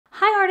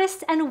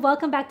artists, and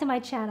welcome back to my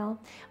channel.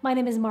 My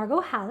name is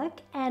Margot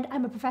and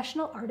I'm a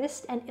professional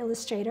artist and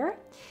illustrator.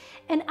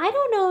 And I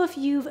don't know if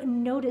you've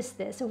noticed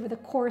this over the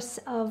course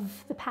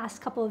of the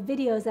past couple of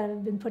videos that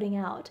I've been putting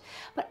out,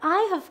 but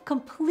I have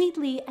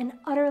completely and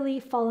utterly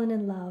fallen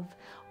in love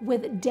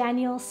with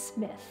Daniel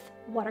Smith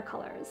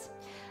watercolors.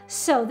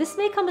 So this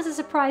may come as a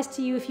surprise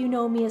to you if you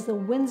know me as the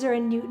Winsor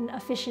 & Newton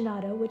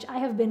aficionado, which I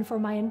have been for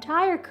my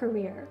entire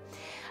career.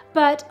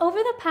 But over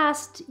the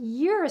past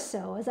year or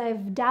so, as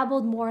I've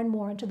dabbled more and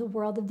more into the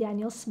world of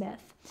Daniel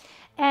Smith,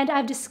 and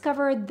I've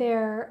discovered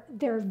their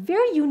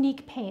very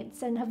unique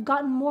paints and have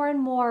gotten more and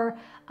more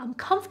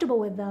comfortable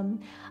with them,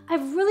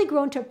 I've really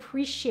grown to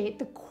appreciate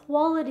the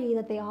quality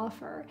that they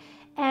offer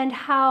and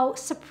how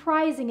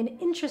surprising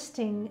and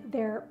interesting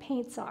their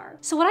paints are.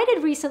 So what I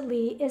did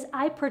recently is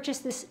I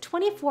purchased this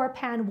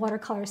 24-pan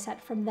watercolor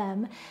set from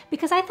them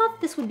because I thought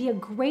this would be a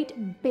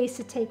great base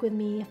to take with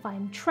me if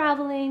I'm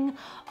traveling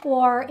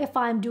or if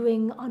I'm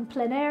doing en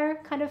plein air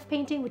kind of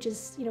painting, which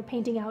is, you know,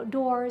 painting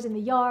outdoors in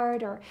the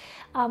yard, or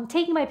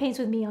taking my paints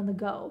with me on the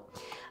go.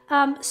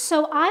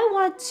 So I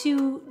want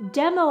to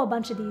demo a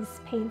bunch of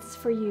these paints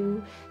for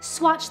you,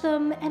 swatch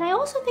them, and I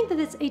also think that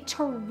it's a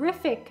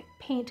terrific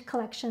paint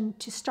collection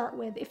to start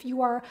with if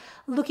you are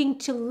looking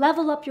to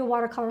level up your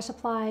watercolor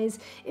supplies,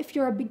 if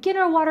you're a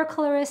beginner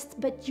watercolorist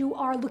but you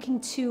are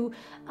looking to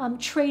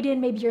trade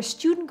in maybe your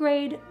student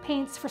grade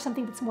paints for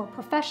something that's more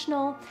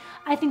professional.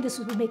 I think this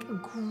would make a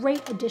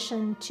great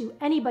addition to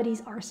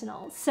anybody's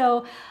arsenal.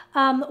 So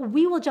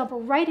we will jump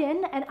right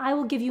in and I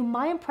will give you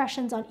my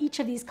impressions on each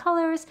of these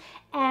colors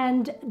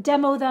and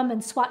demo them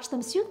and swatch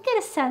them so you can get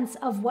a sense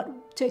of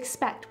what to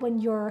expect when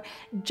you're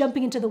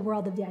jumping into the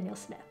world of Daniel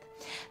Smith.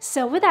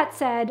 So with that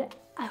said,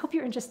 I hope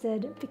you're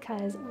interested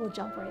because we'll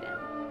jump right in.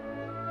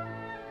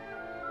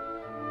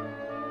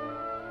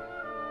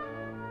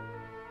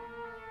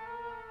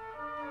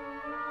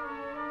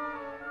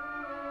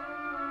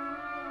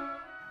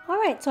 All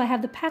right, so I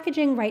have the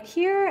packaging right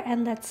here,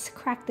 and let's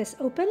crack this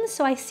open.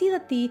 So I see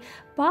that the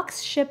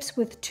box ships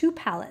with two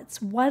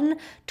palettes, one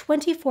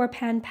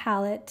 24-pan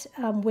palette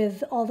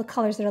with all the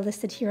colors that are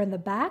listed here in the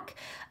back,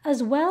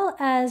 as well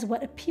as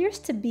what appears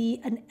to be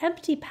an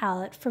empty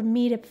palette for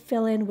me to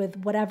fill in with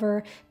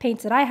whatever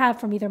paints that I have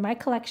from either my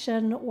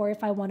collection or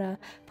if I want to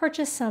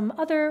purchase some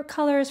other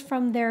colors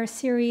from their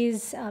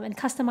series and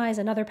customize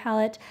another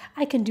palette,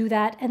 I can do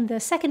that. And the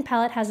second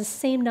palette has the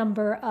same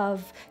number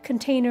of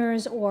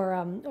containers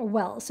or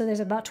wells. So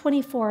there's about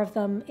 24 of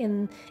them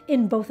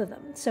in both of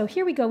them. So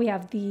here we go. We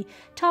have the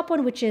top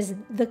one, which is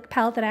the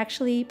palette that I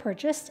actually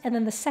purchased, and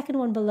then the second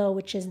one below,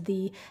 which is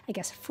the, I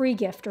guess, free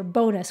gift or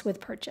bonus with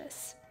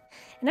purchase.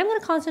 And I'm going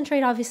to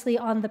concentrate obviously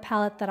on the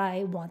palette that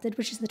I wanted,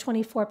 which is the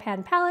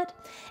 24-pan palette.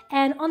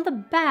 And on the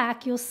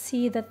back, you'll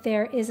see that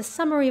there is a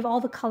summary of all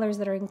the colors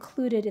that are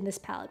included in this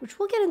palette, which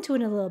we'll get into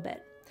in a little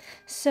bit.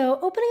 So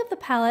opening up the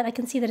palette, I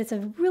can see that it's a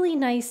really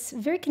nice,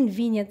 very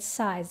convenient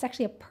size. It's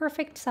actually a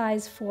perfect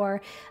size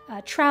for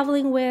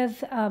traveling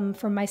with.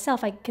 For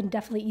myself, I can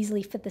definitely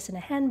easily fit this in a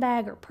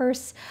handbag or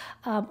purse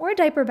or a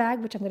diaper bag,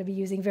 which I'm going to be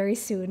using very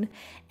soon.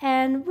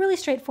 And really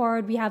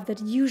straightforward. We have the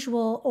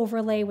usual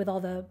overlay with all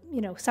the,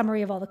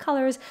 summary of all the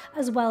colors,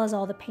 as well as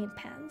all the paint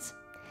pans.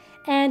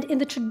 And in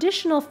the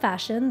traditional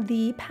fashion,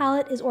 the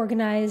palette is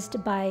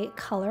organized by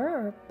color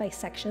or by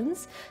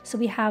sections. So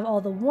we have all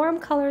the warm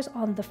colors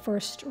on the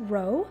first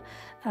row.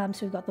 So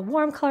we've got the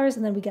warm colors,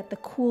 and then we get the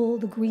cool,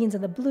 the greens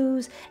and the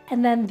blues,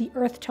 and then the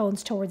earth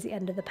tones towards the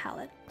end of the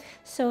palette.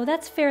 So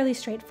that's fairly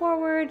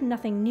straightforward,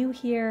 nothing new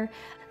here.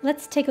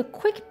 Let's take a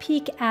quick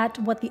peek at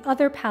what the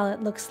other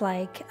palette looks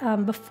like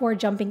before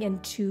jumping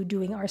into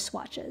doing our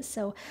swatches.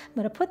 So I'm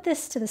going to put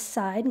this to the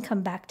side and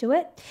come back to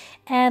it.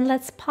 And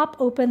let's pop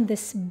open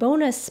this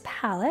bonus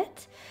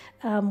palette,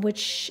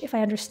 which, if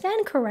I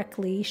understand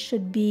correctly,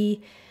 should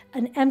be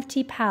an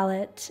empty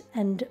palette,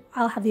 and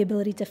I'll have the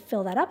ability to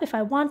fill that up if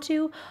I want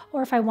to,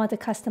 or if I want to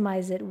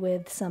customize it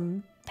with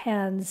some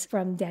pans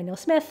from Daniel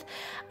Smith,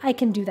 I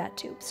can do that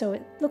too. So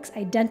it looks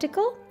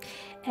identical,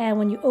 and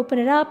when you open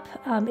it up,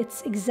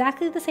 it's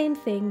exactly the same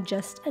thing,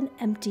 just an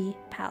empty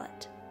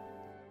palette.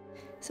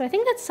 So I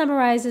think that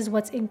summarizes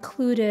what's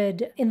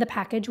included in the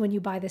package when you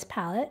buy this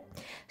palette.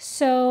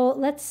 So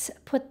let's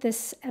put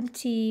this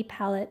empty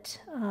palette,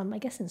 I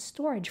guess in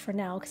storage for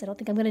now, because I don't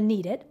think I'm going to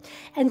need it,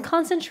 and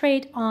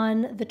concentrate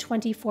on the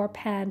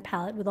 24-pan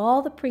palette with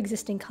all the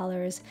pre-existing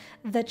colors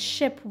that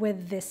ship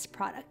with this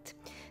product.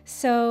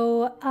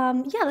 So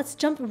yeah, let's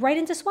jump right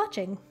into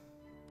swatching.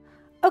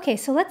 Okay,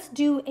 so let's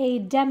do a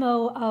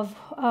demo of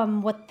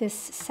what this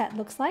set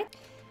looks like.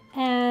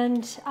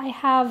 And I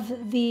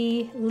have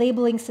the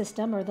labeling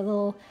system, or the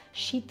little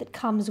sheet that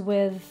comes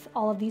with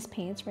all of these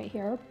paints right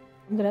here.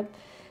 I'm going to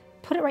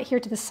put it right here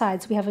to the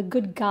side so we have a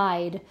good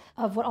guide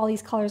of what all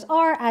these colors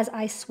are as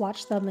I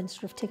swatch them and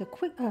sort of take a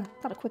quick, not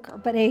a quicker,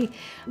 but a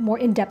more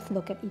in-depth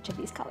look at each of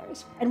these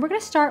colors. And we're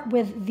going to start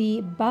with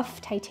the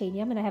buff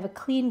titanium, and I have a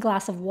clean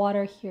glass of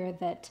water here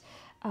that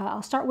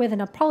I'll start with,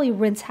 and I'll probably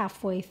rinse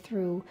halfway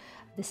through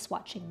this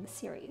swatching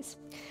series.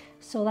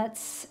 So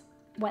let's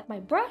wet my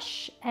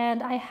brush,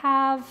 and I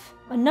have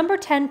a number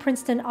 10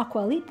 Princeton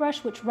Aqua Elite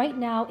brush, which right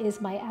now is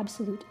my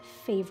absolute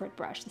favorite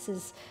brush. This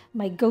is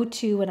my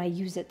go-to and I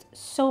use it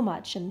so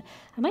much, and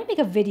I might make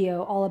a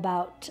video all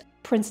about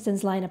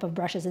Princeton's lineup of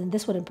brushes, and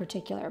this one in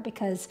particular,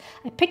 because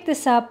I picked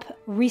this up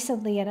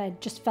recently and I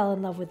just fell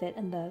in love with it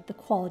and the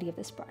quality of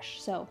this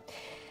brush. So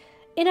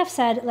enough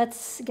said,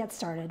 let's get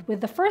started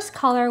with the first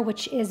color,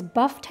 which is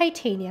Buff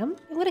Titanium.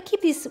 I'm going to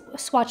keep these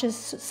swatches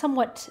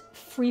somewhat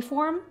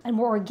freeform and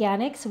more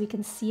organic so we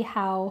can see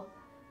how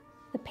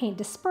the paint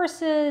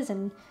disperses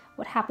and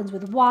what happens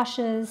with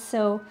washes.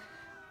 So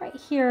right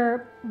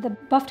here, the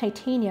Buff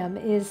Titanium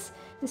is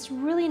this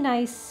really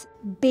nice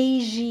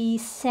beigey,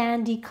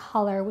 sandy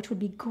color, which would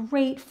be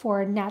great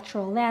for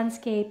natural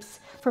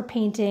landscapes, for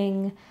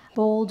painting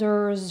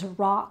boulders,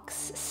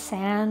 rocks,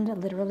 sand,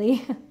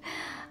 literally.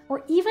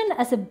 Or even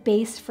as a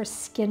base for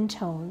skin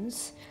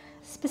tones,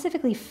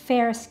 specifically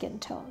fair skin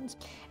tones.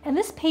 And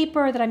this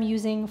paper that I'm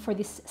using for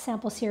this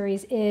sample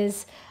series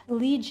is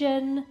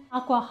Legion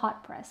Aqua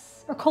Hot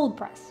Press, or cold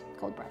press,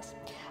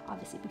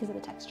 obviously because of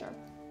the texture.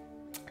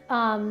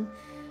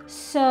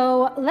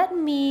 So let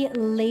me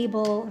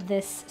label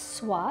this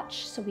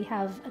swatch so we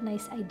have a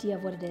nice idea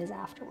of what it is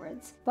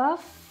afterwards.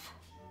 Buff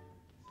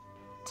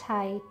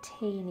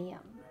Titanium.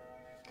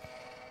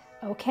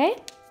 Okay.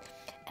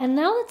 And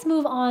now let's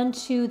move on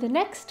to the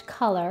next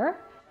color,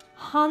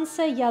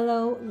 Hansa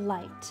Yellow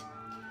Light.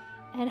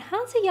 And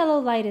Hansa Yellow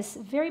Light is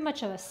very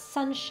much of a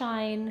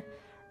sunshine,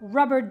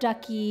 rubber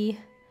ducky,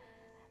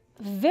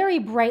 very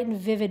bright and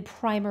vivid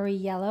primary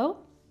yellow.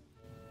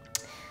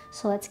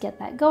 So let's get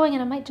that going,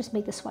 and I might just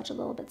make the swatch a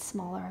little bit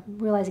smaller. I'm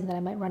realizing that I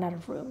might run out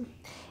of room.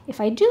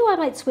 If I do, I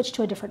might switch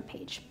to a different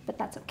page, but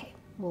that's okay.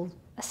 We'll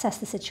assess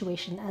the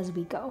situation as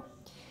we go.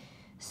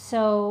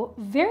 So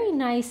very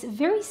nice,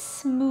 very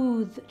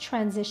smooth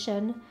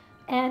transition.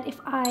 And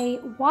if I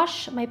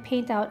wash my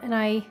paint out and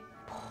I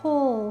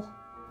pull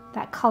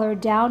that color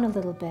down a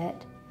little bit,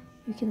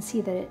 you can see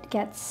that it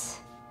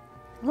gets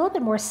a little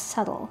bit more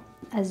subtle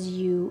as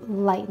you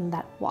lighten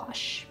that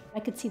wash. I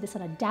could see this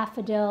on a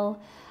daffodil.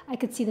 I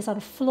could see this on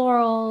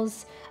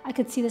florals. I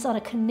could see this on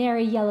a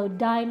canary yellow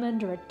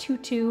diamond or a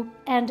tutu.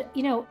 And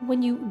you know,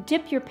 when you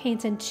dip your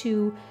paints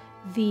into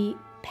the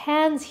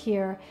pans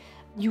here,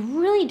 you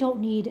really don't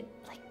need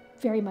like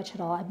very much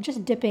at all. I'm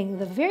just dipping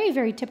the very,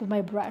 very tip of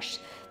my brush,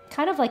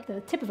 kind of like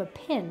the tip of a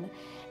pin.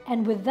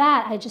 And with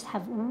that, I just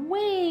have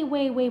way,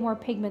 way, way more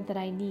pigment than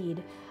I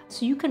need.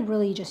 So you can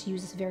really just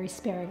use this very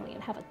sparingly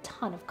and have a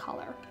ton of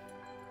color.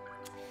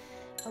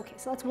 Okay,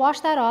 so let's wash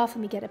that off.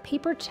 Let me get a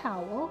paper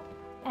towel.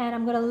 And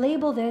I'm gonna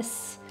label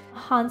this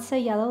Hansa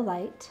Yellow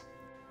Light.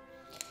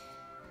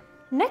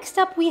 Next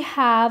up we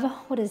have,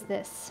 what is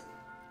this?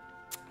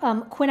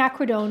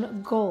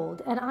 Quinacridone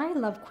Gold. And I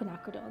love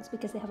quinacridones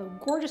because they have a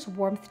gorgeous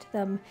warmth to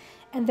them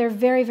and they're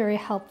very, very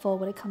helpful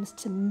when it comes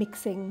to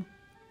mixing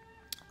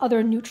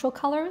other neutral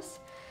colors.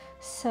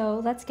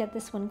 So let's get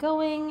this one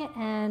going,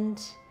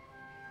 and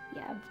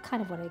yeah,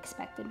 kind of what I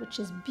expected, which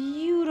is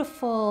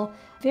beautiful,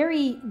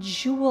 very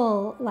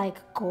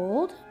jewel-like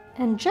gold.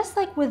 And just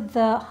like with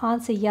the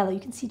Hansa Yellow, you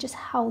can see just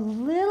how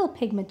little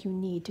pigment you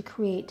need to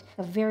create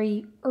a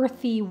very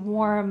earthy,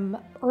 warm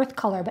earth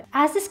color. But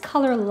as this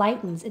color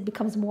lightens, it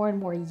becomes more and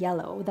more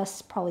yellow,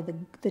 thus probably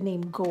the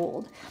name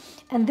gold.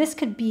 And this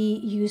could be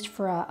used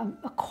for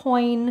a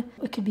coin.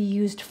 It could be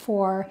used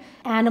for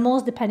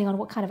animals, depending on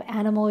what kind of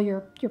animal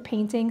you're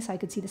painting. So I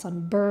could see this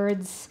on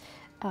birds,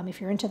 if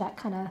you're into that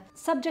kind of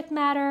subject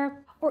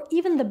matter. Or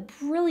even the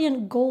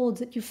brilliant golds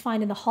that you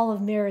find in the Hall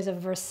of Mirrors of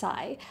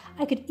Versailles.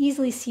 I could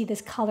easily see this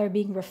color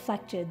being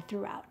reflected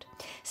throughout.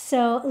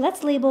 So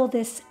let's label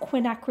this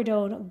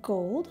Quinacridone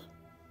Gold.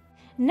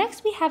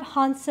 Next we have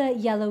Hansa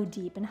Yellow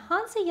Deep. And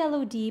Hansa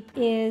Yellow Deep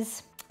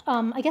is,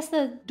 I guess,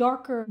 the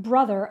darker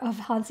brother of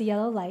Hansa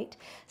Yellow Light.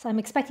 So I'm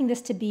expecting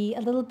this to be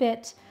a little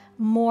bit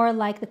more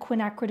like the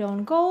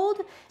Quinacridone Gold,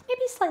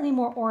 maybe slightly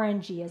more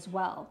orangey as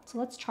well. So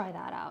let's try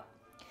that out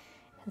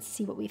and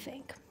see what we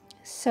think.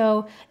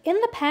 So in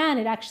the pan,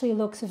 it actually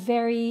looks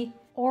very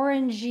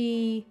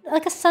orangey,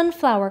 like a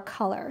sunflower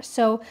color.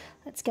 So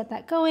let's get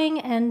that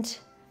going and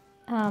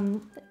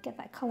get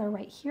that color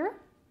right here.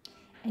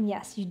 And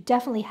yes, you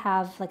definitely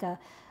have like a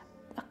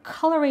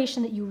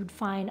coloration that you would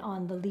find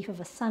on the leaf of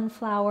a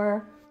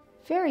sunflower.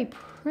 Very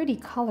pretty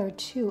color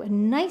too, a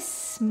nice,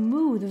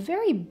 smooth,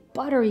 very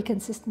buttery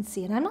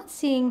consistency. And I'm not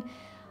seeing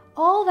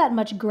all that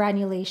much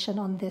granulation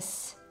on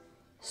this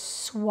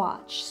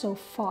swatch so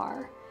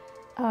far.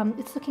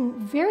 It's looking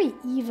very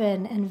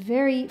even and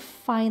very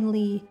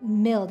finely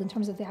milled in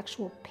terms of the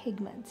actual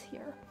pigments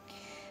here.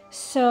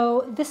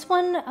 So this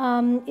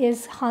one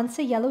is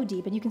Hansa Yellow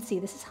Deep, and you can see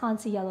this is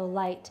Hansa Yellow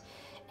Light,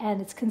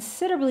 and it's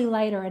considerably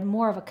lighter and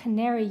more of a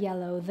canary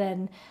yellow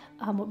than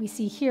what we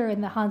see here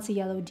in the Hansa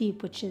Yellow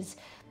Deep, which is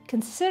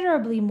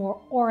considerably more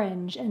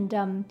orange and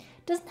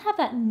doesn't have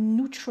that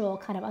neutral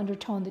kind of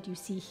undertone that you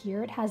see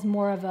here. It has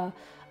more of a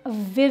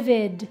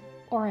vivid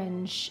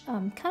orange,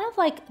 kind of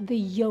like the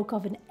yolk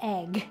of an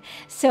egg.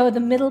 So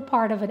the middle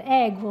part of an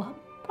egg will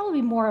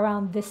probably be more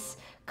around this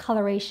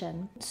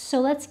coloration.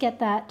 So let's get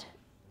that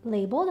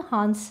labeled,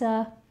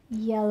 Hansa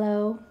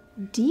Yellow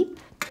Deep,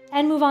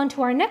 and move on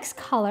to our next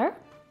color,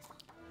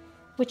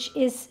 which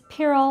is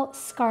Pyrrol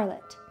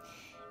Scarlet.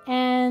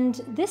 And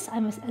this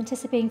I'm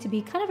anticipating to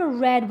be kind of a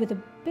red with a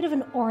bit of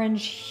an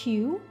orange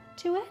hue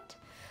to it.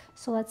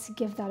 So let's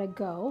give that a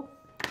go.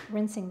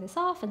 Rinsing this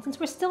off, and since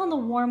we're still in the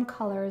warm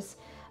colors,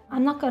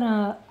 I'm not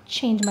gonna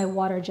change my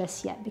water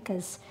just yet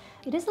because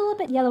it is a little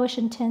bit yellowish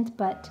in tint,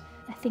 but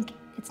I think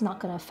it's not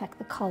gonna affect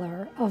the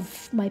color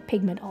of my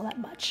pigment all that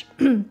much.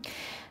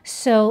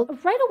 So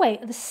right away,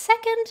 the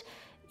second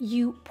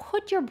you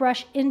put your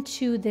brush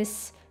into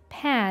this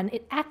pan,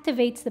 it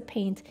activates the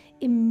paint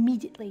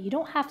immediately. You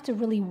don't have to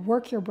really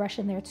work your brush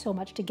in there so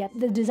much to get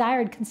the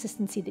desired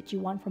consistency that you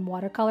want from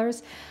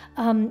watercolors.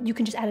 You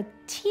can just add a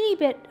teeny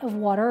bit of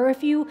water, or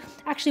if you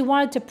actually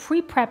wanted to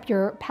pre-prep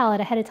your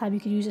palette ahead of time, you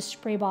could use a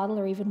spray bottle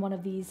or even one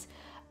of these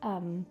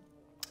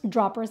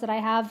droppers that I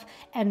have,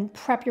 and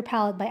prep your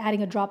palette by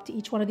adding a drop to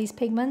each one of these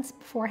pigments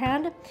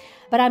beforehand.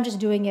 But I'm just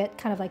doing it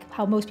kind of like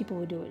how most people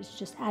would do it. It's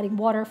just adding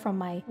water from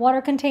my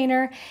water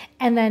container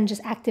and then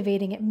just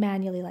activating it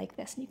manually like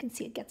this. And you can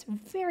see it gets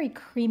very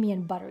creamy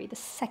and buttery the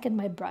second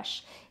my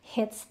brush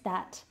hits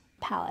that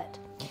palette.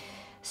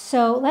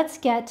 So let's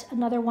get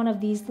another one of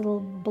these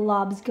little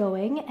blobs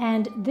going.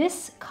 And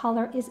this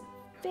color is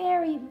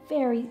very,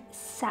 very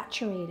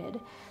saturated.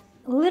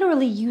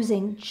 Literally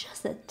using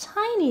just the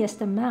tiniest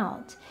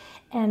amount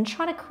and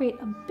trying to create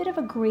a bit of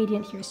a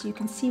gradient here so you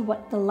can see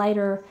what the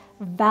lighter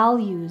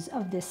values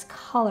of this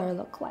color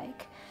look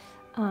like.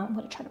 I'm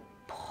going to try to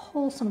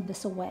pull some of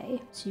this away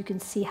so you can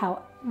see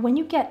how when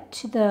you get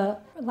to the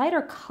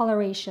lighter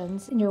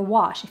colorations in your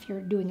wash, if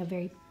you're doing a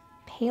very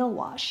pale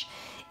wash,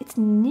 it's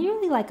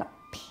nearly like a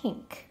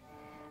pink,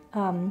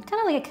 kind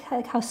of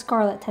like how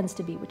Scarlet tends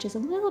to be, which is a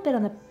little bit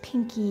on the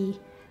pinky,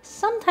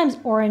 sometimes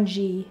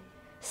orangey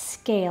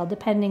scale,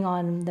 depending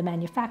on the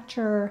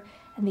manufacturer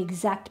and the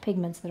exact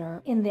pigments that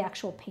are in the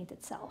actual paint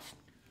itself.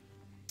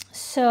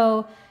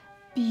 So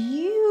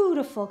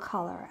beautiful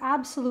color,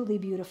 absolutely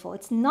beautiful.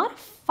 It's not a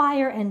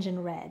fire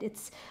engine red.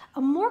 It's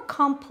a more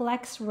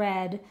complex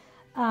red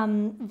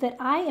that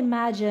I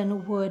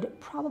imagine would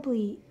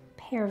probably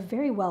pair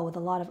very well with a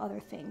lot of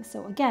other things.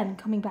 So again,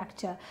 coming back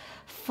to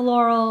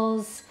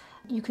florals,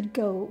 you could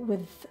go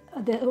with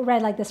the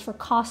red like this for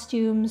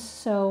costumes.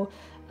 So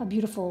a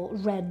beautiful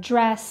red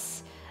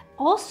dress.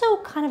 Also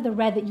kind of the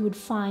red that you would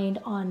find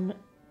on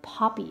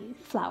poppy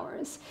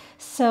flowers.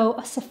 So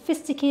a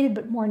sophisticated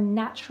but more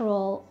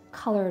natural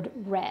colored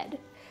red.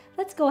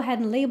 Let's go ahead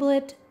and label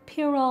it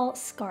Pyrrol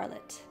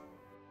Scarlet.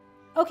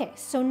 Okay,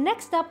 so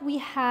next up we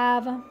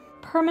have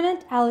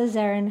Permanent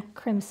Alizarin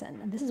Crimson.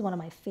 And this is one of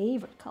my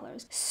favorite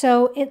colors.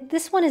 So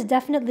this one is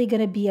definitely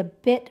going to be a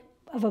bit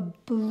of a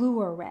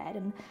bluer red.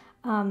 And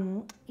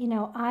you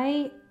know,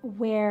 I'm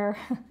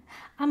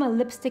a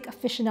lipstick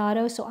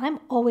aficionado, so I'm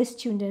always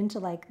tuned into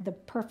like the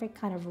perfect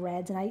kind of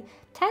reds, and I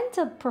tend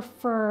to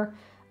prefer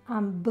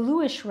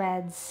bluish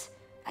reds.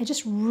 I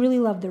just really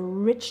love the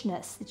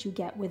richness that you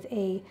get with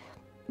a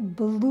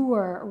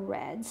bluer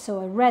red.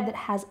 So a red that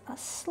has a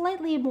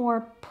slightly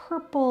more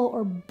purple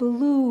or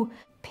blue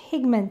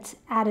pigment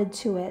added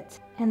to it,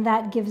 and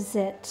that gives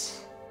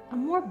it a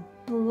more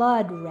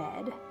blood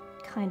red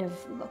kind of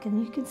look.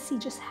 And you can see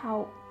just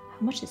how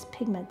much this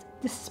pigment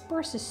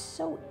disperses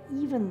so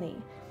evenly.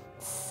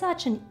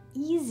 Such an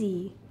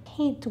easy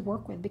paint to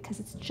work with because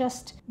it's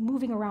just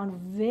moving around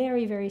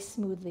very, very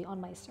smoothly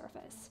on my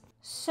surface.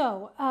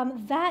 So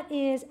that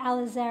is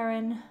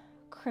Alizarin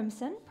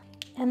Crimson,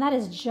 and that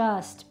is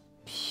just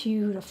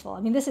beautiful. I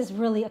mean, this is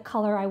really a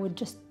color I would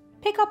just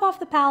pick up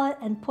off the palette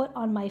and put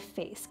on my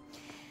face.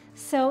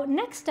 So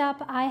next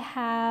up I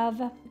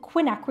have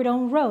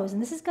Quinacridone Rose,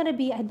 and this is going to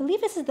be, I believe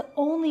this is the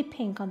only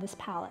pink on this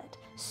palette.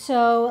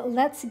 So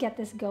let's get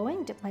this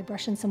going. Dip my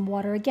brush in some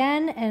water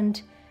again and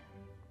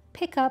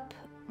pick up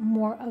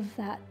more of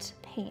that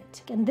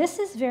paint. And this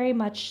is very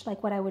much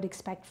like what I would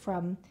expect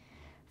from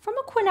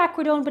a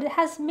quinacridone, but it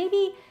has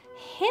maybe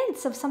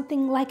hints of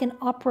something like an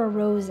opera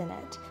rose in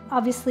it.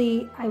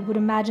 Obviously, I would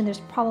imagine there's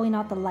probably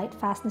not the light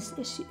fastness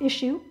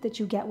issue that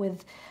you get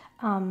with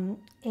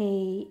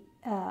a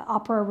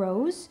opera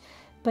rose,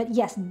 but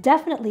yes,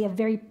 definitely a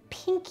very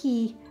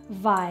pinky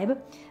vibe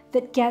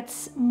that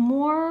gets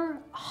more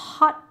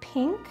hot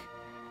pink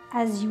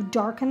as you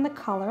darken the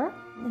color.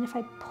 And if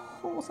I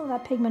pull some of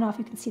that pigment off,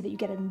 you can see that you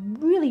get a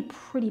really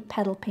pretty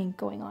petal pink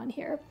going on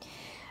here.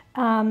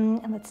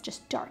 And let's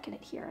just darken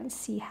it here and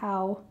see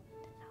how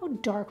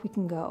dark we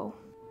can go.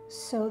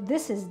 So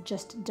this is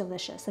just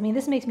delicious. I mean,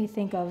 this makes me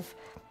think of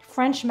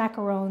French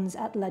macarons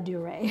at La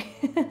Durée.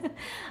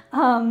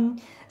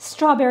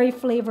 Strawberry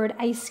flavored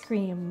ice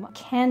cream,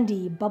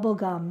 candy,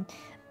 bubblegum,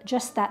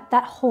 just that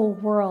whole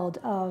world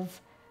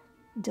of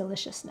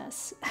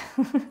deliciousness.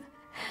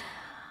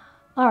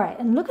 All right,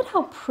 and look at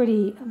how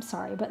pretty, I'm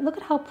sorry, but look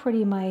at how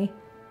pretty my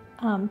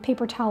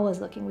paper towel is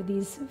looking with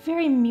these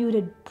very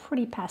muted,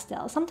 pretty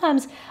pastels.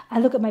 Sometimes I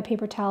look at my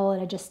paper towel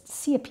and I just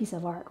see a piece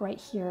of art right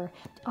here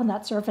on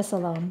that surface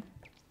alone,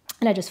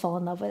 and I just fall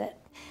in love with it.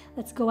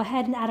 Let's go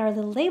ahead and add our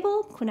little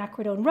label,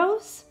 Quinacridone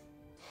Rose.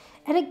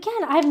 And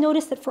again, I've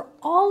noticed that for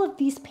all of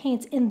these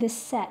paints in this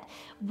set,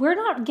 we're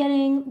not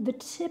getting the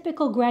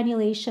typical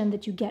granulation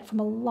that you get from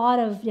a lot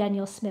of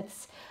Daniel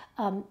Smith's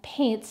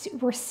paints.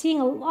 We're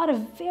seeing a lot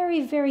of very,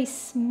 very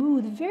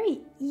smooth,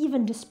 very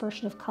even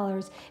dispersion of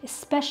colors,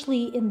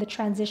 especially in the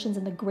transitions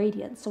and the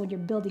gradients. So when you're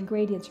building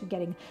gradients, you're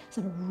getting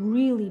some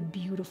really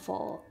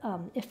beautiful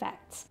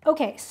effects.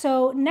 Okay,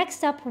 so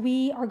next up,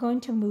 we are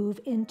going to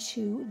move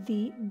into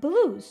the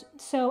blues.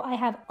 So I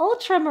have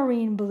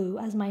Ultramarine blue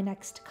as my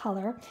next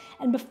color.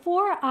 And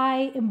before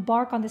I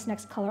embark on this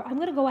next color, I'm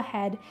gonna go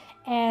ahead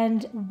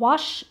and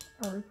wash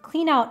or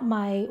clean out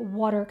my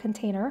water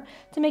container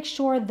to make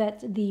sure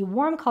that the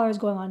warm colors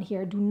going on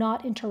here do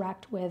not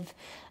interact with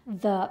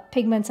the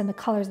pigments and the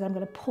colors that I'm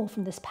going to pull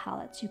from this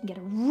palette. So you can get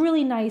a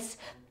really nice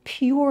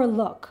pure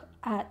look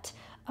at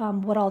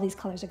what all these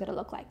colors are going to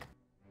look like.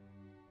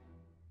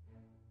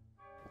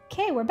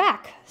 Okay, we're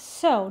back.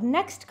 So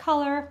next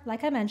color,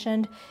 like I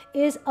mentioned,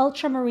 is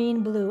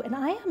Ultramarine blue. And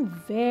I am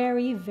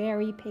very,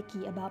 very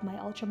picky about my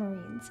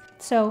ultramarines.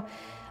 So,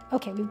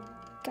 okay, we've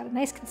got a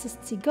nice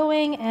consistency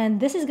going, and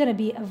this is going to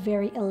be a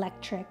very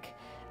electric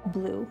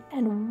blue.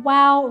 And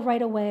wow,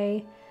 right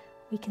away,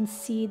 we can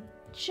see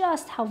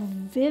just how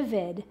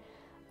vivid,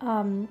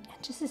 and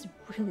just is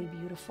really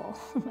beautiful.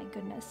 Oh my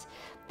goodness.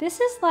 This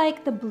is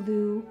like the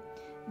blue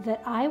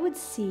that I would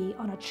see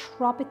on a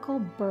tropical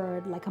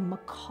bird like a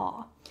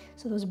macaw.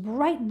 So those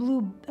bright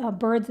blue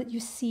birds that you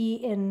see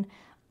in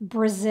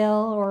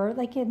Brazil or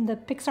like in the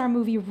Pixar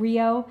movie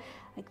Rio,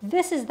 like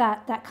this is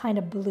that kind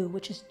of blue,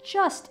 which is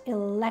just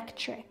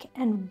electric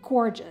and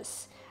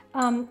gorgeous.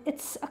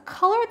 It's a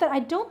color that I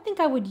don't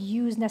think I would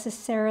use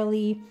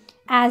necessarily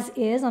as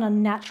is on a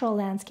natural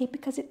landscape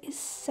because it is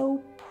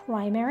so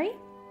primary.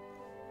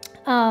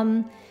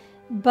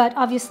 But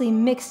obviously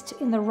mixed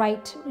in the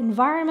right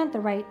environment, the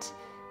right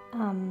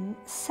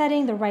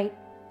setting, the right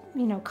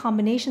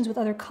combinations with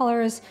other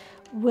colors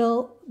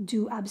will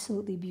do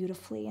absolutely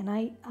beautifully. And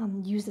I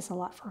use this a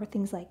lot for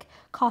things like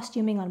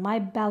costuming on my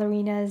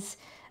ballerinas,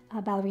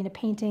 ballerina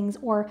paintings,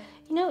 or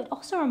it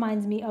also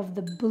reminds me of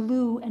the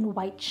blue and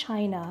white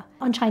china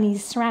on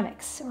Chinese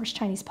ceramics or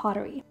Chinese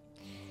pottery.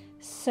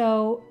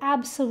 So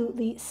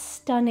absolutely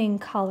stunning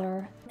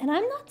color. And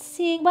I'm not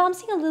seeing, well, I'm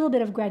seeing a little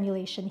bit of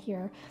granulation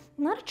here,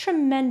 not a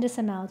tremendous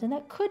amount, and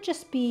that could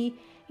just be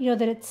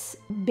that it's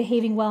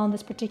behaving well on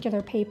this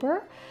particular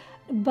paper,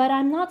 but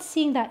I'm not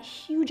seeing that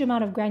huge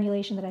amount of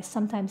granulation that I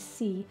sometimes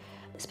see,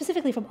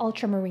 specifically from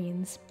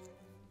ultramarines.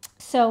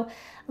 So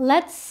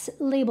let's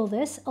label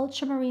this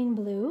Ultramarine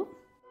blue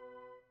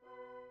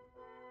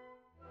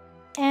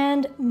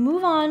and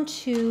move on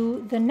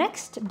to the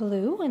next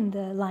blue in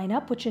the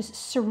lineup, which is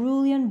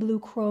Cerulean blue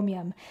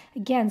Chromium.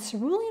 Again,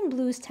 cerulean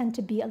blues tend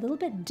to be a little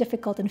bit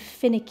difficult and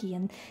finicky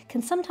and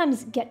can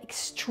sometimes get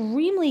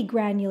extremely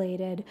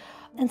granulated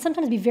and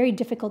sometimes be very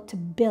difficult to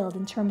build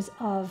in terms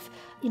of,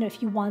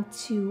 if you want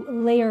to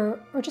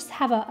layer or just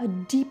have a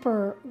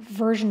deeper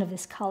version of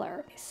this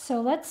color.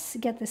 So let's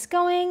get this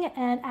going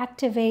and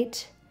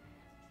activate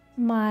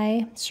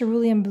my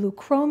Cerulean blue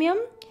Chromium.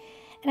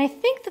 And I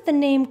think that the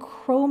name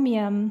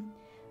Chromium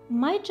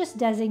might just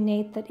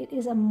designate that it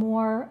is a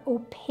more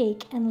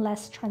opaque and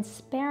less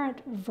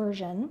transparent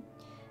version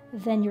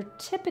than your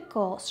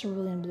typical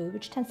cerulean blue,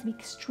 which tends to be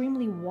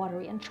extremely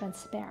watery and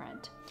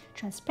transparent.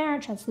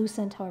 Transparent,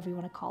 translucent, however you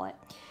want to call it.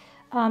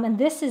 And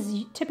this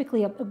is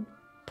typically a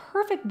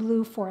perfect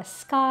blue for a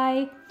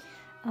sky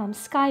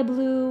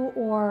blue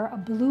or a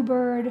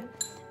bluebird,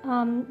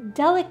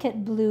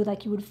 delicate blue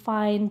like you would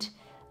find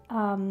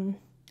on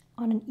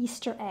an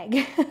Easter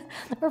egg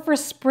or for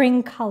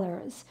spring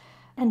colors.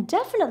 And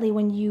definitely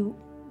when you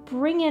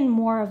bring in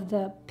more of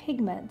the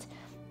pigment,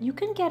 you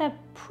can get a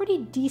pretty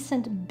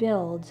decent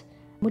build,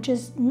 which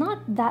is not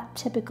that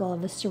typical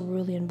of a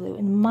cerulean blue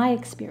in my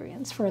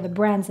experience for the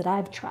brands that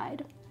I've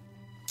tried.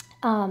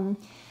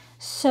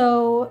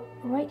 So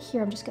right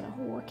here, I'm just gonna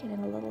work it in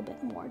a little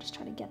bit more, just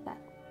try to get that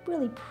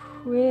really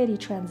pretty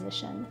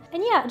transition.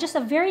 And yeah, just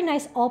a very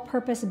nice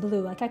all-purpose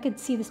blue. Like I could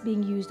see this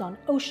being used on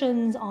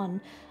oceans, on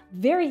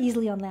very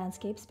easily on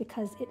landscapes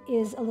because it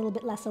is a little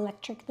bit less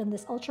electric than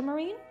this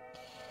ultramarine.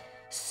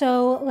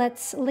 So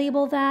let's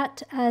label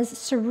that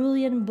as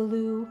Cerulean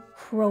blue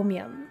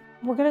Chromium.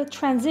 We're going to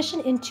transition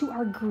into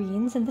our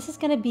greens, and this is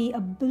going to be a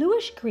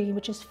bluish green,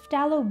 which is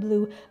phthalo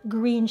blue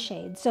green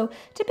shade. So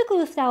typically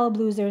with phthalo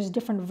blues, there's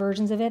different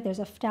versions of it. There's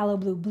a phthalo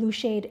blue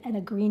shade and a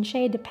green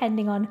shade,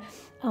 depending on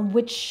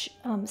which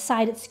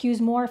side it skews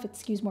more, if it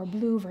skews more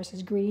blue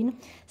versus green.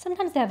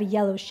 Sometimes they have a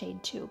yellow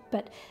shade too,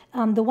 but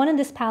the one in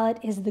this palette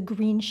is the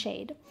green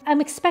shade. I'm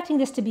expecting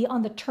this to be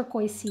on the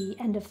turquoisey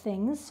end of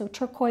things, so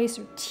turquoise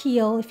or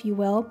teal, if you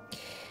will.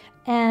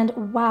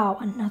 And wow,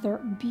 another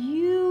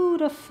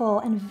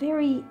beautiful and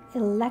very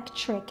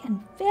electric and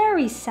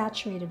very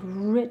saturated,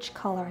 rich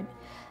color.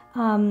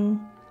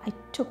 I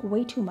took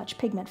way too much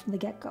pigment from the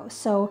get-go,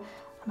 so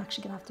I'm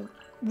actually gonna have to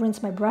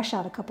rinse my brush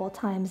out a couple of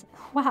times.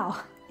 Wow,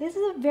 this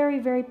is a very,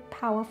 very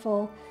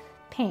powerful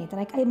paint.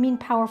 And I mean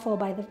powerful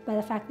by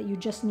the fact that you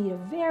just need a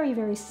very,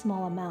 very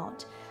small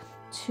amount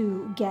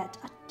to get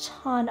a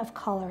ton of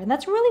color. And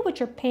that's really what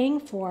you're paying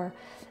for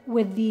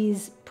with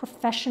these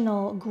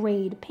professional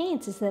grade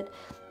paints, is that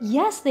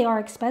yes, they are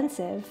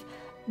expensive,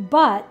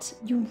 but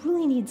you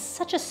really need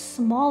such a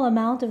small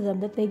amount of them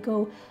that they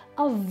go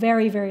a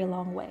very, very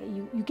long way.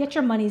 You get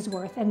your money's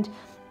worth, and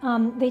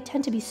they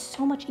tend to be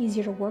so much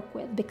easier to work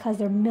with because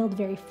they're milled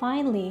very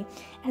finely,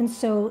 and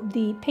so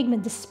the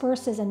pigment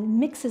disperses and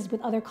mixes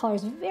with other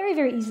colors very,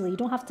 very easily. You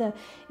don't have to,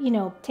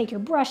 take your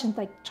brush and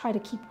like try to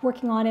keep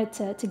working on it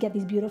to get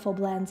these beautiful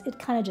blends. It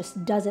kind of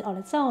just does it on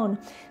its own.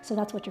 So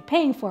that's what you're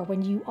paying for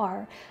when you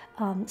are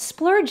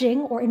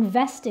splurging or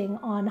investing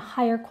on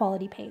higher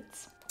quality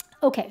paints.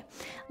 Okay,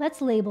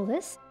 let's label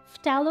this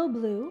Phthalo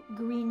Blue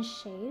green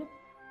shade.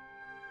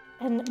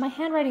 And my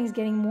handwriting is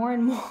getting more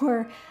and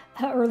more,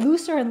 or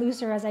looser and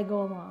looser as I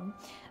go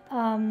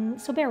along.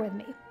 So bear with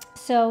me.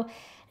 So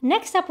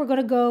next up, we're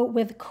going to go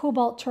with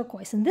Cobalt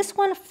Turquoise. And this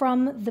one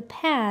from the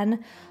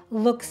pan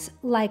looks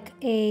like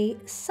a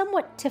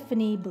somewhat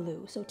Tiffany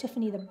blue. So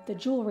Tiffany, the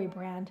jewelry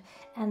brand,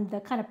 and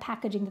the kind of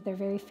packaging that they're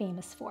very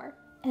famous for.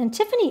 And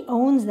Tiffany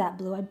owns that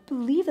blue. I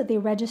believe that they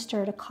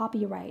registered a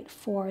copyright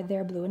for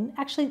their blue. And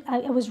actually,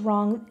 I was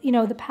wrong.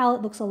 The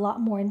palette looks a lot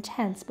more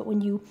intense, but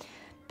when you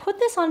put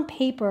this on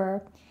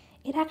paper,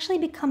 it actually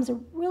becomes a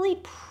really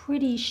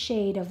pretty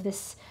shade of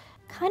this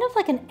kind of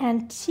like an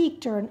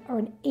antiqued or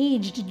an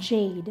aged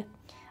jade,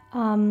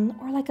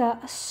 or like a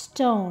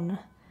stone.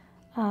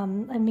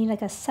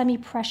 Like a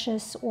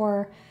semi-precious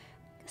or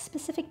a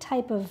specific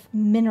type of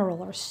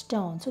mineral or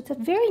stone. So it's a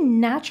very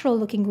natural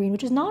looking green,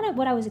 which is not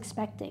what I was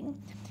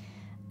expecting.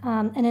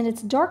 And in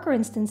its darker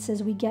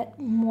instances, we get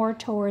more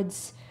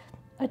towards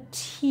a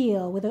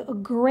teal with a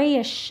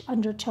grayish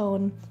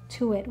undertone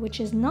to it, which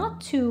is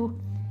not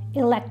too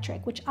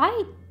electric, which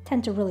I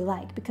tend to really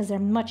like because they're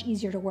much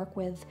easier to work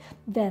with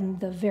than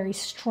the very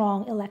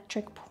strong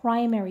electric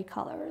primary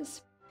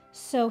colors.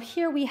 So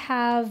here we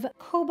have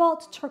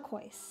Cobalt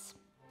Turquoise.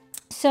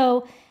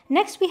 So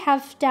next we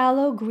have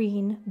Phthalo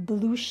Green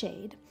Blue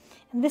shade.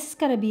 And this is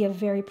going to be a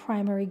very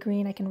primary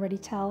green, I can already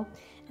tell.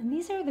 And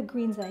these are the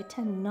greens that I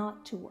tend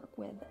not to work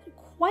with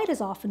quite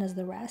as often as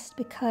the rest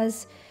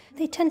because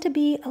they tend to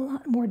be a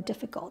lot more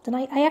difficult. And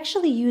I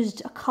actually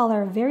used a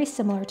color very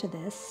similar to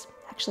this,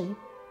 actually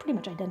pretty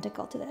much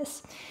identical to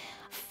this,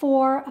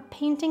 for a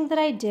painting that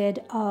I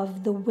did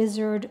of the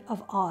Wizard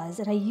of Oz.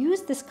 And I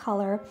used this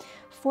color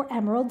for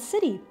Emerald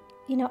City.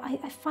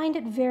 I find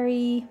it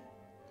very,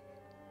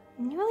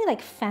 really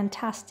like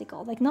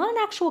fantastical, like not an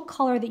actual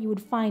color that you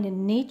would find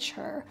in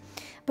nature,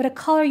 but a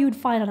color you would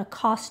find on a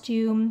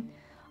costume,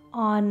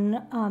 on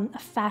a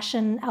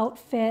fashion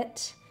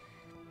outfit,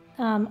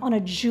 on a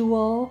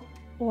jewel,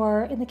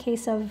 or in the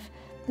case of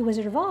the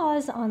Wizard of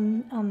Oz,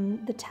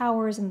 on the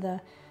towers and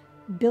the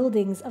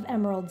buildings of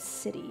Emerald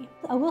City.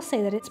 I will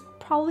say that it's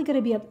probably going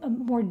to be a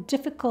more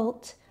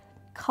difficult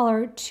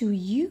color to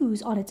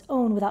use on its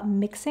own without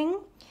mixing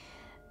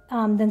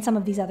than some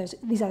of these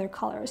other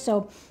colors.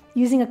 So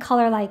using a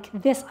color like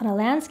this on a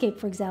landscape,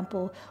 for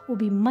example, will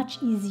be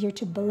much easier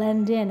to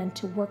blend in and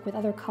to work with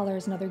other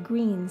colors and other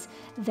greens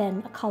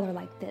than a color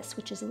like this,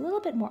 which is a little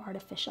bit more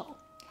artificial.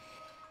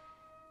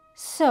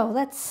 So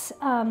let's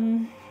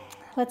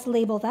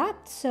label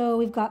that. So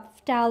we've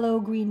got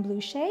Phthalo Green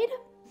Blue shade.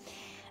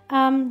 Do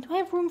I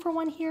have room for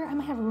one here? I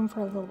might have room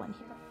for a little one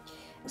here.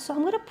 So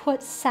I'm going to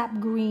put Sap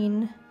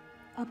Green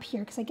up here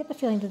because I get the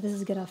feeling that this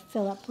is going to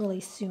fill up really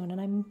soon, and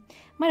I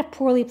might have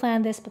poorly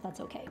planned this, but that's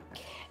okay.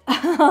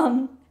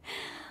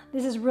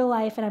 This is real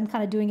life, and I'm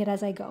kind of doing it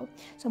as I go.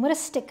 So I'm going to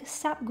stick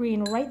Sap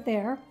Green right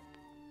there,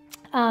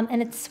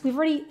 and we've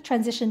already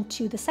transitioned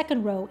to the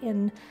second row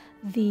in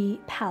the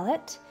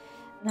palette,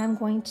 and I'm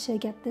going to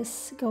get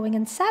this going.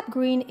 And Sap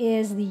Green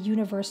is the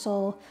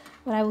universal,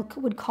 what I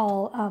would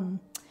call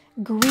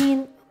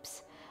green.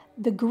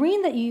 The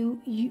green that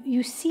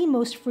you see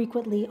most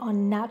frequently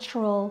on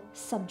natural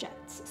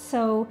subjects.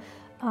 So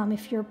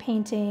if you're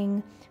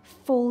painting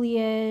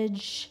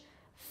foliage,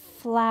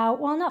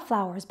 well, not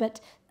flowers,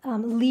 but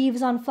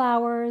leaves on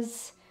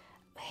flowers,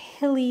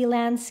 hilly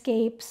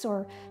landscapes,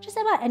 or just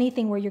about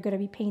anything where you're going to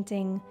be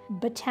painting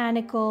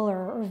botanical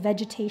or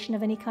vegetation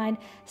of any kind,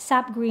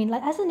 sap green,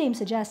 like as the name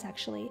suggests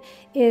actually,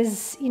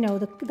 is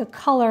the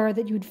color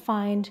that you'd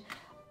find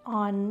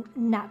on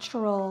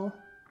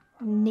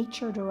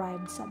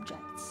nature-derived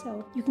subjects.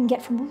 So you can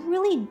get from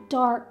really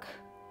dark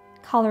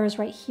colors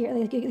right here,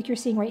 like you're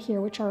seeing right here,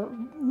 which are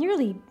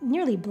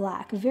nearly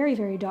black, very,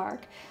 very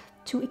dark,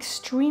 to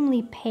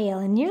extremely pale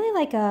and nearly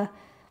like a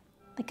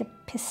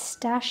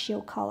pistachio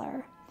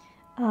color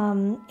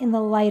in the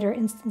lighter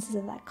instances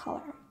of that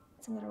color.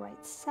 So I'm going to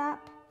write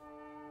sap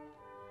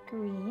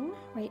green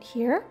right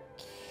here.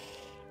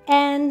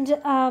 And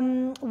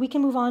we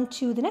can move on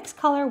to the next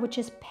color, which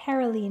is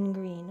Pyrrolian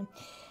green.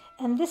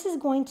 And this is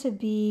going to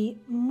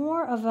be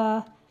more of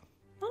not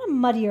a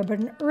muddier, but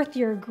an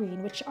earthier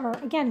green, which are,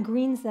 again,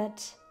 greens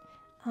that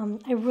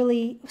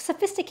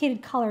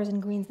sophisticated colors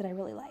and greens that I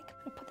really like.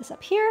 I put this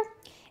up here,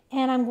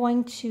 and I'm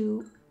going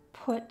to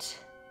put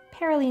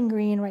Pyrrol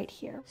green right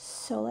here.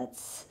 So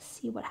let's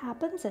see what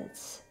happens. And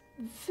it's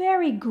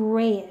very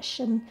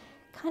grayish and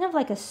kind of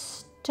like a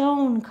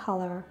stone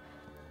color.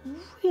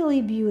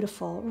 Really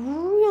beautiful,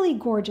 really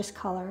gorgeous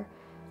color.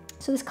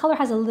 So this color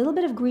has a little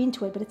bit of green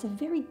to it, but it's a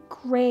very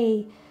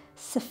gray,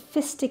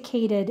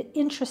 sophisticated,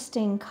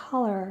 interesting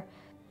color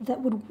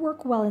that would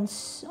work well in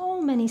so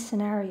many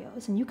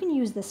scenarios. And you can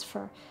use this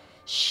for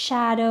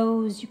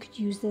shadows, you could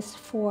use this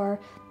for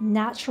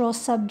natural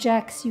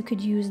subjects, you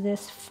could use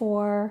this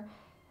for,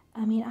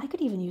 I mean, I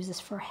could even use this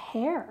for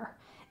hair.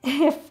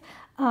 If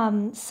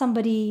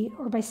somebody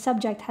or my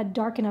subject had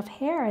dark enough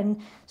hair,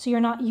 and so you're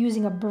not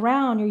using a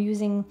brown, you're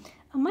using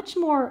a much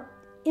more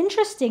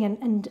interesting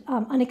and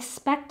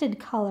unexpected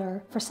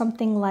color for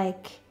something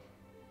like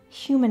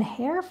human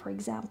hair, for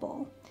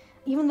example.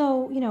 Even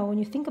though, you know, when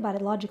you think about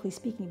it, logically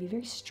speaking, it'd be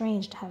very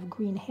strange to have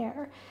green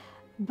hair.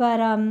 But,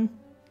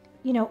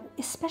 you know,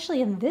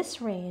 especially in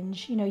this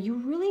range, you know, you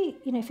really,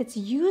 you know, if it's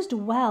used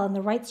well in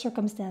the right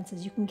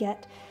circumstances, you can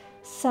get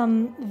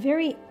some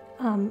very,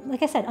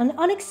 like I said,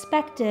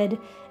 unexpected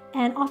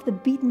and off the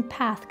beaten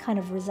path kind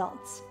of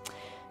results.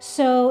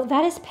 So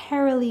that is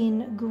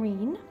Pyrrol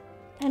green.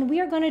 And we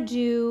are going to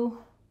do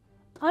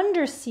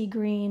undersea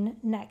green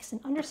next.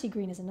 And undersea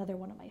green is another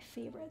one of my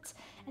favorites.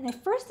 And I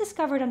first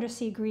discovered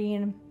undersea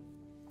green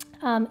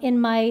in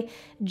my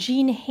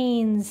Jean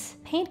Haynes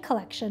paint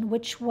collection,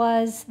 which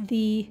was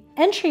the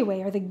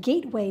entryway or the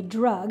gateway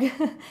drug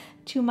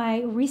to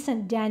my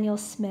recent Daniel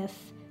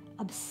Smith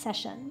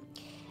obsession.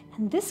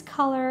 And this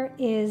color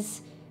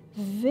is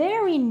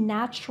very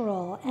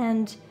natural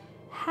and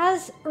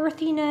has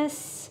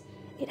earthiness.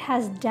 It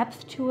has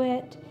depth to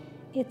it.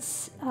 It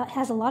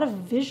has a lot of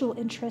visual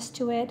interest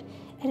to it.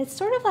 And it's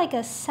sort of like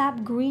a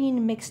sap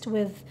green mixed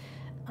with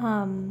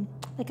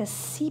like a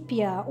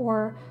sepia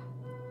or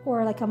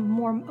like a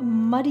more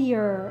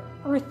muddier,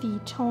 earthy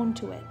tone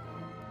to it.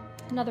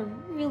 Another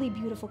really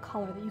beautiful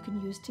color that you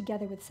can use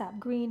together with sap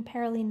green,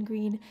 Pyrrol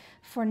green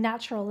for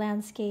natural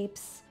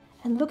landscapes.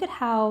 And look at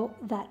how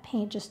that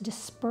paint just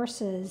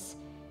disperses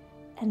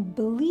and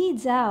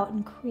bleeds out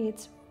and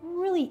creates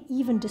really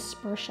even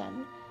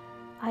dispersion.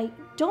 I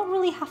don't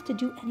really have to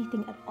do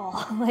anything at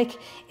all. Like,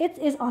 it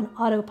is on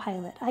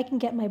autopilot. I can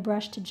get my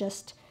brush to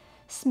just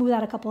smooth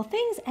out a couple of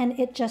things and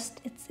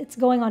it's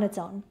going on its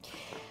own.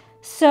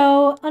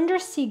 So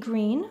undersea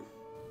green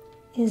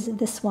is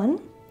this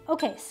one.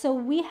 Okay, so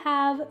we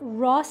have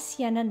raw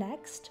sienna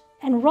next.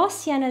 And raw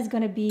sienna is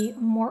going to be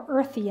more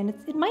earthy, and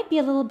it might be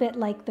a little bit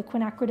like the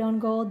quinacridone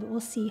gold, but we'll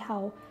see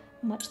how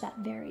much that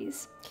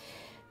varies.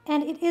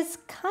 And it is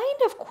kind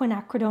of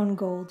quinacridone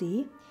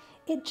goldy.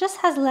 It just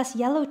has less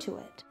yellow to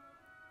it.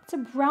 It's a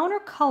browner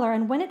color,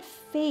 and when it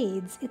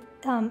fades,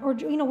 or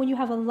you know, when you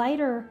have a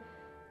lighter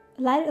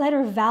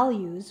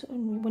values,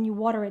 when you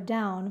water it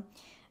down,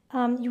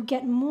 you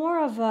get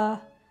more of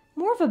a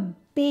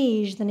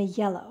beige than a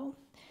yellow.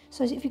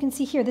 So if you can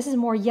see here, this is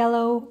more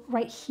yellow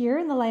right here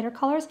in the lighter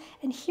colors,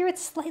 and here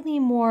it's slightly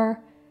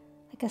more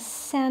like a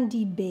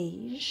sandy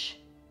beige.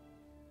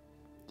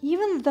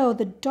 Even though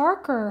the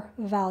darker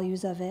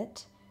values of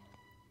it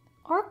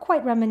are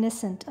quite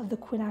reminiscent of the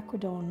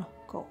quinacridone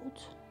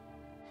gold.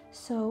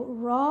 So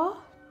raw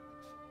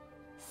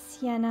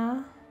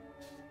sienna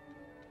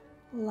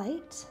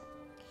light.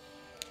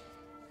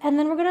 And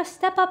then we're going to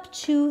step up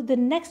to the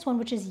next one,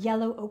 which is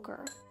yellow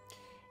ochre.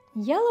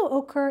 Yellow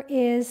ochre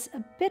is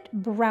a bit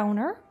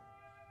browner,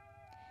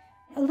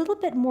 a little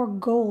bit more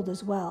gold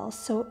as well.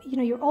 So, you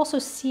know, you're also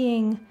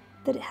seeing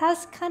that it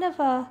has kind of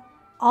a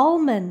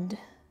almond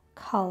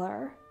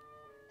color,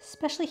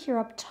 especially here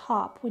up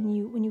top when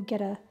you get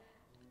a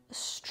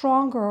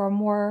stronger or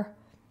more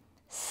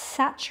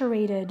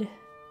saturated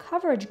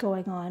coverage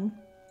going on,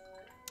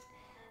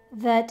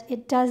 that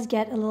it does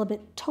get a little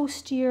bit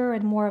toastier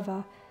and more of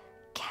a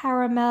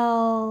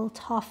caramel,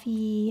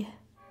 toffee.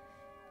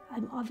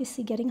 I'm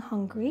obviously getting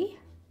hungry.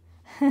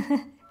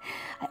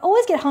 I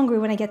always get hungry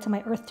when I get to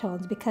my earth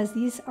tones because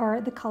these are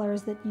the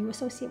colors that you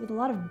associate with a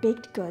lot of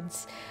baked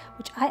goods,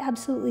 which I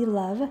absolutely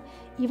love,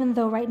 even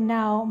though right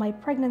now,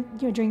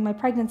 during my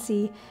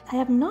pregnancy, I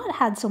have not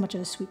had so much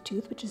of a sweet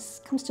tooth, which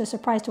comes to a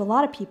surprise to a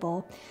lot of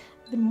people.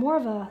 I've been more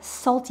of a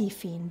salty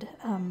fiend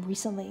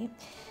recently.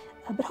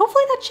 But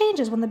hopefully that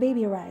changes when the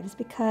baby arrives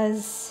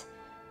because,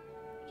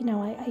 you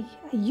know, I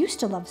used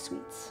to love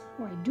sweets,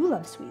 or I do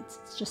love sweets.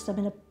 It's just I'm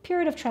in a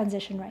period of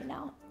transition right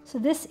now. So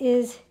this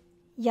is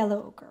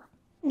yellow ochre.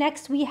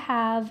 Next we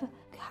have,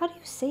 how do you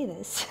say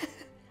this?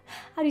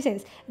 How do you say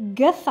this?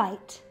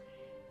 Goethite.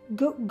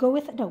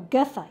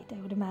 Goethite,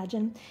 I would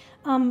imagine.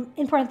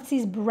 In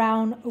parentheses,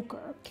 brown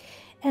ochre.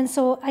 And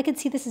so I could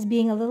see this as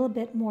being a little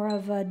bit more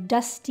of a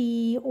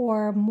dusty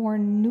or more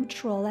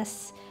neutral,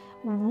 less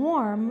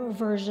warm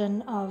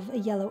version of a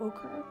yellow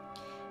ochre.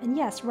 And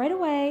yes, right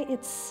away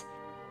it's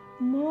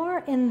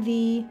more in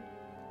the,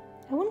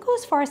 I wouldn't go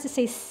as far as to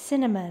say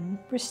cinnamon.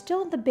 We're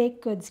still in the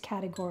baked goods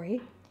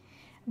category,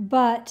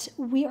 but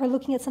we are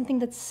looking at something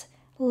that's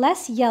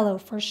less yellow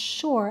for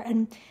sure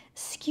and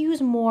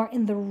skews more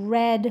in the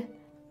red,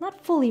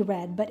 not fully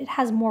red, but it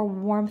has more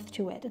warmth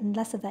to it and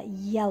less of that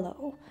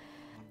yellow.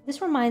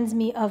 This reminds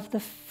me of the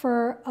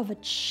fur of a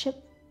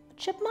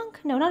chipmunk?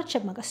 No, not a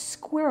chipmunk, a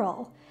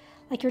squirrel.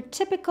 Like your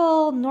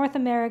typical North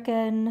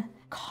American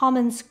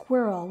common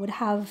squirrel would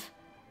have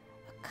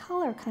a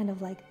color kind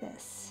of like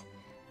this.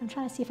 I'm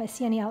trying to see if I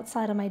see any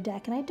outside on my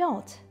deck, and I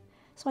don't.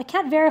 So I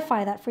can't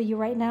verify that for you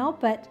right now,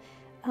 but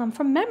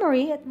from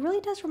memory, it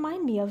really does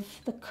remind me of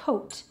the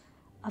coat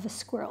of a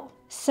squirrel.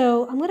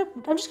 So I'm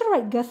just gonna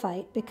write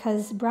goethite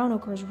because brown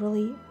ochre is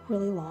really,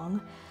 really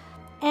long.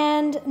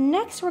 And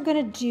next we're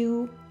gonna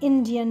do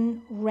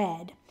Indian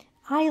red.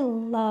 I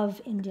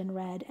love Indian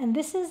red, and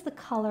this is the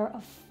color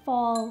of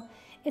fall.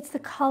 It's the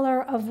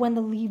color of when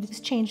the leaves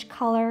change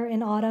color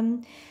in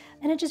autumn,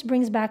 and it just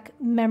brings back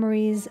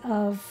memories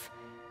of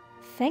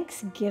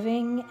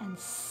Thanksgiving and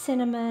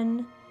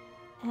cinnamon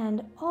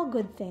and all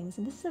good things.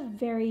 And this is a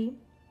very,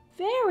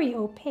 very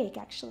opaque,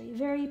 actually,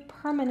 very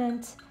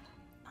permanent,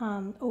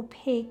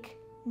 opaque,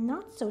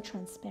 not so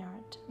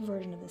transparent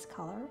version of this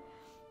color,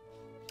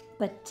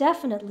 but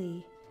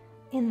definitely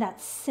in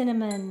that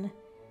cinnamon,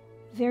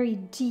 very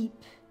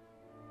deep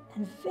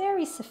and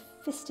very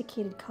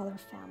sophisticated color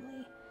family,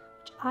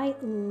 which I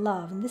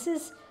love. And this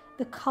is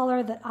the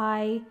color that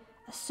I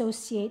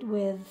associate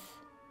with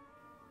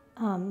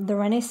the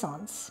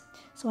Renaissance.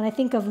 So when I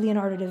think of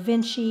Leonardo da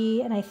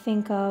Vinci and I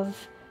think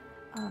of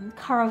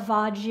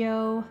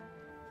Caravaggio,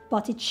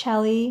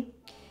 Botticelli,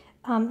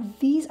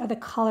 these are the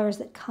colors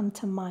that come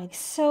to mind.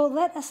 So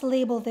let us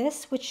label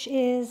this, which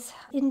is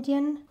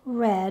Indian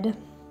red.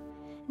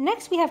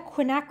 Next we have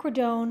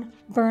Quinacridone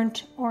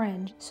burnt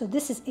orange. So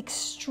this is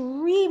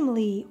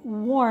extremely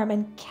warm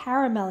and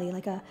caramelly,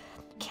 like a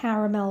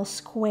caramel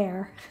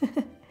square.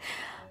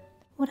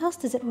 What else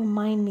does it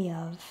remind me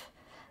of?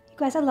 You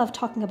guys, I love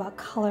talking about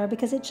color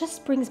because it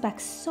just brings back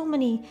so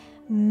many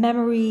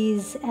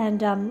memories,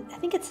 and I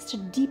think it's such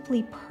a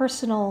deeply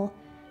personal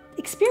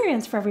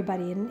experience for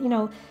everybody. And you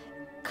know,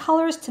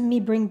 colors to me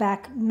bring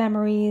back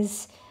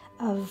memories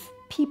of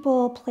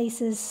people,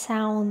 places,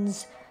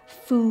 sounds,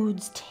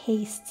 foods,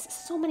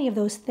 tastes, so many of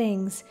those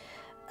things.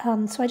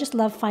 So I just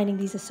love finding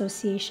these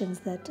associations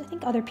that I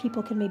think other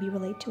people can maybe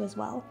relate to as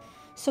well.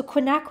 So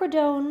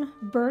Quinacridone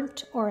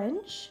burnt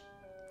orange.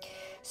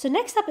 So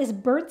next up is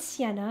burnt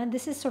sienna, and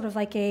this is sort of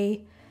like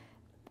a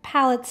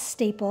palette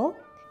staple.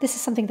 This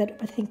is something that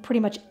I think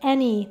pretty much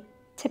any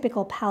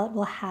typical palette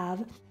will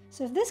have.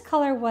 So if this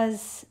color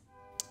was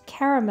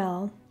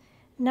caramel,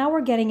 now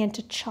we're getting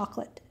into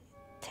chocolate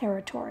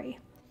territory.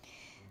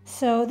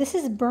 So this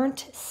is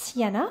burnt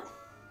sienna.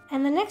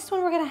 And the next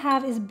one we're going to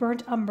have is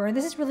burnt umber. And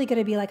this is really going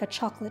to be like a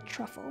chocolate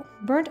truffle.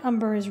 Burnt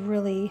umber is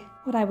really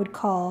what I would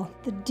call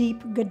the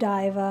deep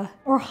Godiva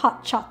or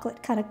hot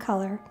chocolate kind of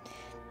color.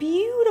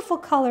 Beautiful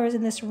colors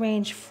in this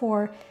range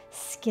for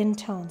skin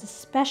tones,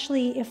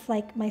 especially if,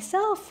 like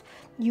myself,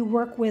 you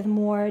work with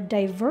more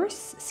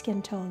diverse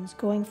skin tones,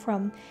 going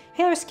from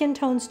paler skin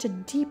tones to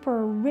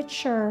deeper,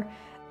 richer,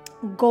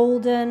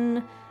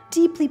 golden,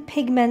 deeply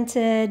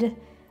pigmented,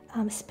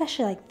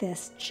 especially like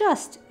this.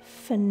 Just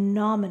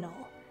phenomenal.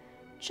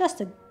 Just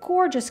a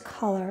gorgeous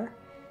color,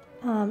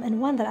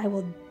 and one that I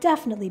will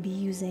definitely be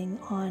using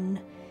on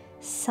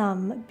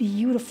some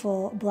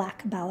beautiful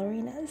black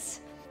ballerinas.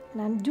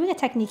 And I'm doing a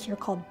technique here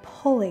called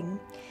pulling.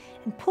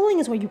 And pulling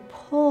is where you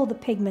pull the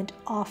pigment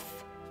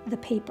off the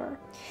paper,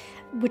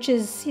 which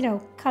is, you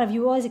know, kind of,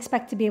 you always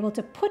expect to be able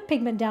to put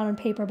pigment down on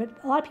paper, but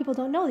a lot of people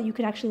don't know that you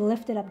can actually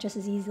lift it up just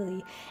as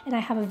easily. And I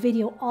have a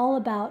video all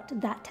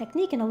about that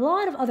technique and a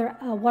lot of other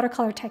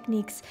watercolor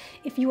techniques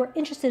if you are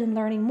interested in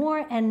learning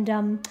more and,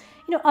 you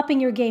know,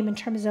 upping your game in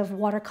terms of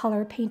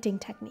watercolor painting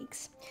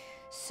techniques.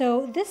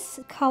 So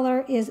this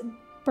color is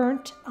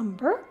burnt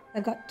umber.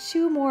 I've got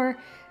two more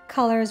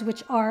colors,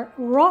 which are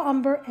raw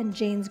umber and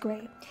Jane's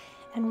gray.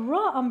 And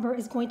raw umber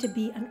is going to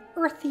be an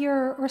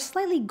earthier or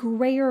slightly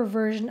grayer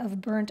version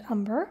of burnt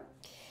umber.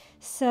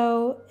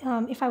 So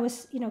if I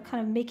was, you know,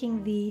 kind of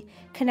making the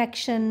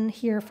connection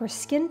here for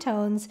skin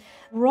tones,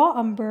 raw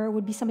umber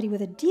would be somebody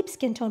with a deep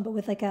skin tone, but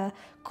with like a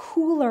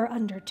cooler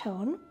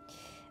undertone.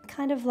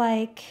 Kind of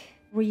like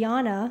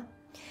Rihanna,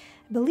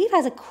 I believe,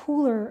 has a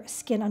cooler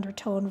skin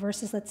undertone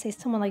versus, let's say,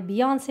 someone like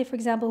Beyonce, for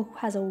example, who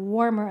has a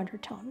warmer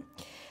undertone.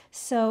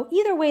 So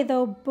either way,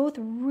 though, both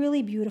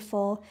really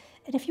beautiful.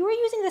 And if you were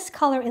using this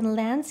color in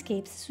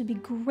landscapes, this would be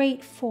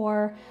great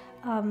for,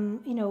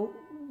 you know,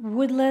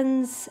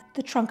 woodlands,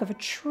 the trunk of a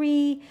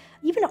tree,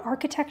 even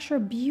architecture,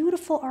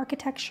 beautiful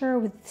architecture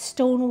with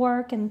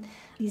stonework and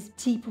these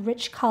deep,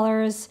 rich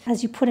colors.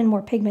 As you put in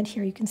more pigment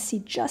here, you can see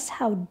just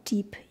how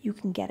deep you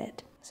can get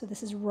it. So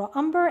this is raw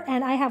umber,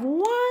 and I have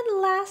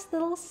one last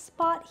little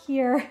spot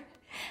here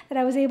that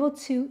I was able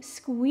to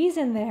squeeze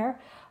in there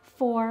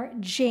for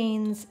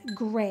Jane's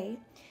gray.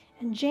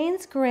 And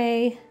Jane's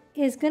gray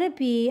is going to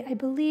be, I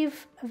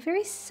believe, a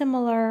very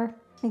similar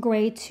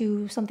gray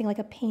to something like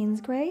a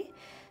Payne's gray.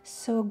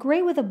 So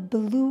gray with a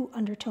blue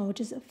undertone,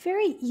 which is a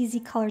very easy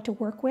color to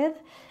work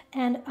with.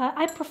 And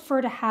I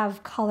prefer to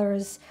have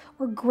colors,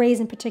 or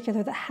grays in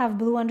particular, that have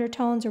blue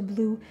undertones or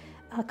blue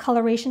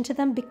coloration to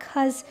them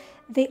because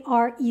they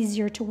are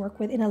easier to work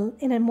with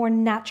in a more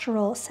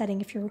natural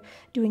setting. If you're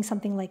doing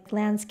something like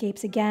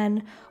landscapes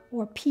again,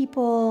 or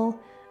people,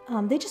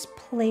 they just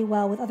play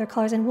well with other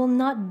colors and will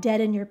not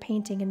deaden your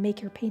painting and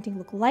make your painting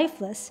look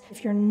lifeless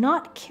if you're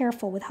not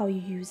careful with how you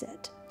use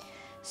it.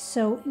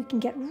 So you can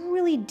get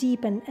really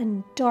deep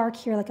and dark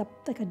here, like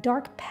a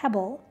dark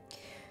pebble,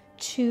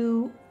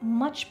 to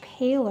much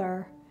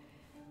paler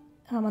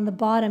on the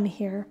bottom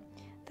here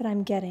that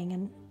I'm getting,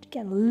 and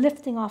again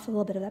lifting off a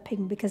little bit of that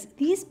pigment, because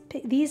these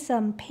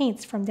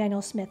paints from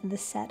Daniel Smith in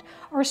this set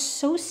are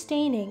so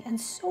staining and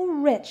so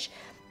rich.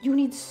 You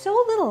need so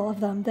little of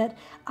them that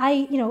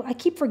I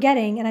keep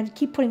forgetting, and I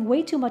keep putting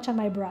way too much on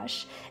my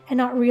brush and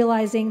not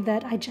realizing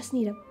that I just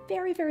need a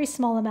very, very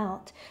small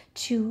amount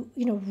to,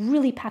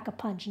 really pack a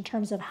punch in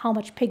terms of how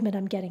much pigment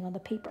I'm getting on the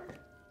paper.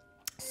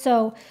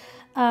 So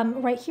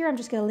right here, I'm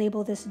just going to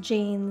label this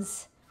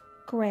Jane's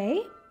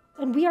Gray,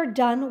 and we are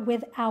done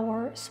with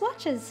our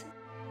swatches.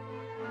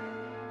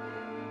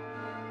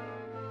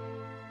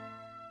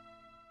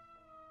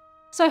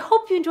 So I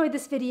hope you enjoyed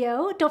this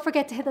video. Don't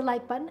forget to hit the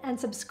like button and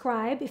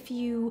subscribe if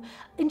you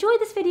enjoyed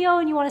this video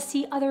and you want to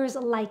see others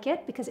like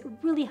it, because it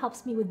really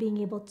helps me with being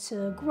able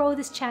to grow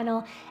this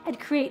channel and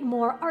create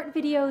more art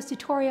videos,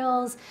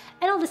 tutorials,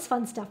 and all this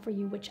fun stuff for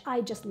you, which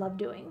I just love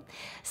doing.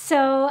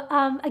 So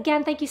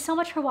again, thank you so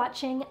much for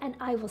watching, and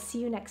I will see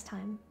you next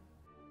time.